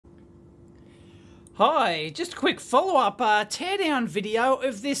Hi, just a quick follow-up teardown video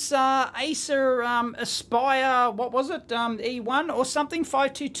of this Acer Aspire, what was it, E1 or something,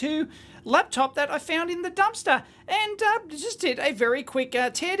 522 laptop that I found in the dumpster. And just did a very quick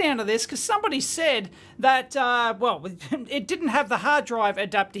teardown of this because somebody said that, well, it didn't have the hard drive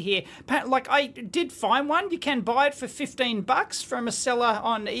adapter here. Like, I did find one. You can buy it for 15 bucks from a seller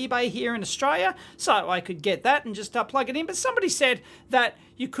on eBay here in Australia. So I could get that and just plug it in. But somebody said that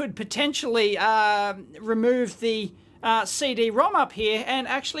you could potentially remove the CD-ROM up here and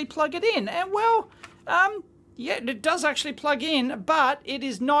actually plug it in. And, well, yeah, it does actually plug in, but it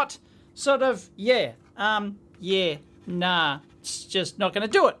is not sort of, nah, it's just not going to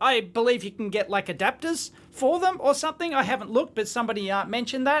do it. I believe you can get like adapters for them or something. I haven't looked, but somebody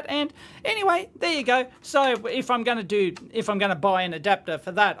mentioned that. And anyway, there you go. So if I'm going to buy an adapter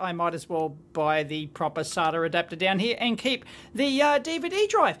for that, I might as well buy the proper SATA adapter down here and keep the DVD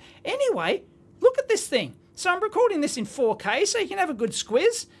drive. Anyway, look at this thing. So I'm recording this in 4K, so you can have a good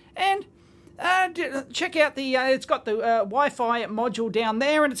squiz. And check out the, it's got the Wi-Fi module down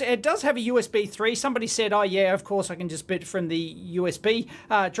there, and it does have a USB 3. Somebody said, oh yeah, of course I can just bit from the USB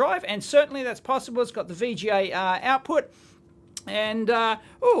drive, and certainly that's possible. It's got the VGA output, and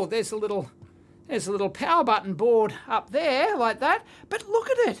oh, there's a little power button board up there like that. But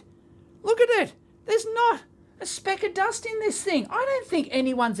look at it, look at it. There's not a speck of dust in this thing. I don't think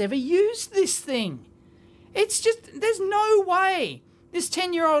anyone's ever used this thing. It's just, there's no way this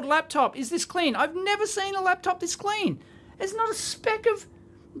 10-year-old laptop is this clean. I've never seen a laptop this clean. There's not a speck of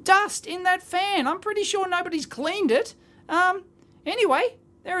dust in that fan. I'm pretty sure nobody's cleaned it. Anyway,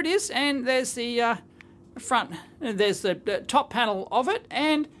 there it is, and there's the front, there's the top panel of it,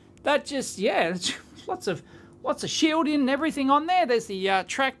 and that just, yeah, lots of shielding and everything on there. There's the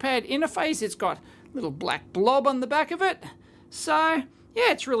trackpad interface. It's got a little black blob on the back of it. So,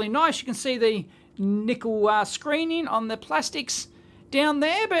 yeah, it's really nice. You can see the nickel screening on the plastics down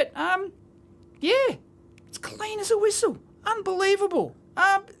there, but yeah, it's clean as a whistle. Unbelievable.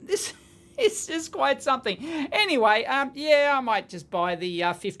 This is just quite something. Anyway, yeah, I might just buy the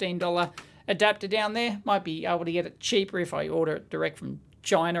 $15 adapter down there. Might be able to get it cheaper if I order it direct from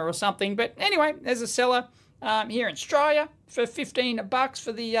China or something. But anyway, there's a seller here in Australia for 15 bucks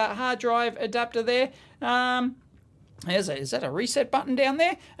for the hard drive adapter there. Is that a reset button down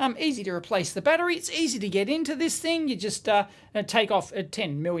there? Easy to replace the battery. It's easy to get into this thing. You just take off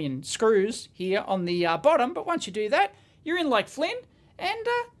 10 million screws here on the bottom. But once you do that, you're in like Flynn. And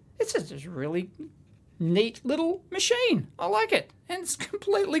it's just a really neat little machine. I like it. And it's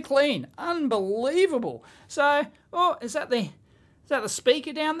completely clean. Unbelievable. So, oh, is that the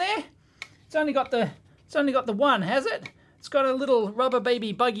speaker down there? It's only got the one, has it? It's got a little rubber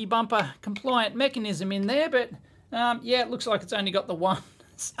baby buggy bumper compliant mechanism in there, but yeah, it looks like it's only got the one.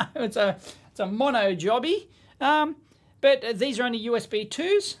 So it's a mono jobby. But these are only USB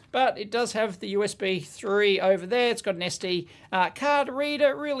 2s, but it does have the USB 3 over there. It's got an SD card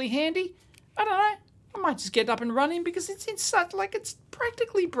reader, really handy. I don't know. I might just get up and running because it's in such, like, it's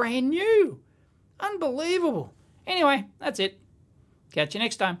practically brand new. Unbelievable. Anyway, that's it. Catch you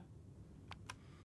next time.